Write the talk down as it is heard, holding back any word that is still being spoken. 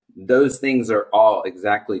those things are all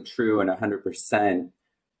exactly true and 100%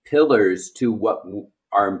 pillars to what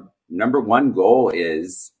our number one goal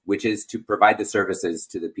is, which is to provide the services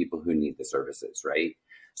to the people who need the services, right?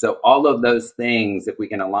 So all of those things, if we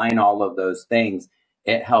can align all of those things,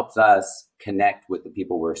 it helps us connect with the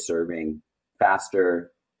people we're serving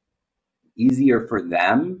faster, easier for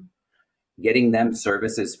them, getting them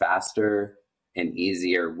services faster and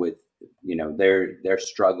easier with, they're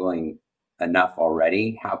struggling enough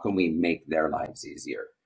already. How can we make their lives easier?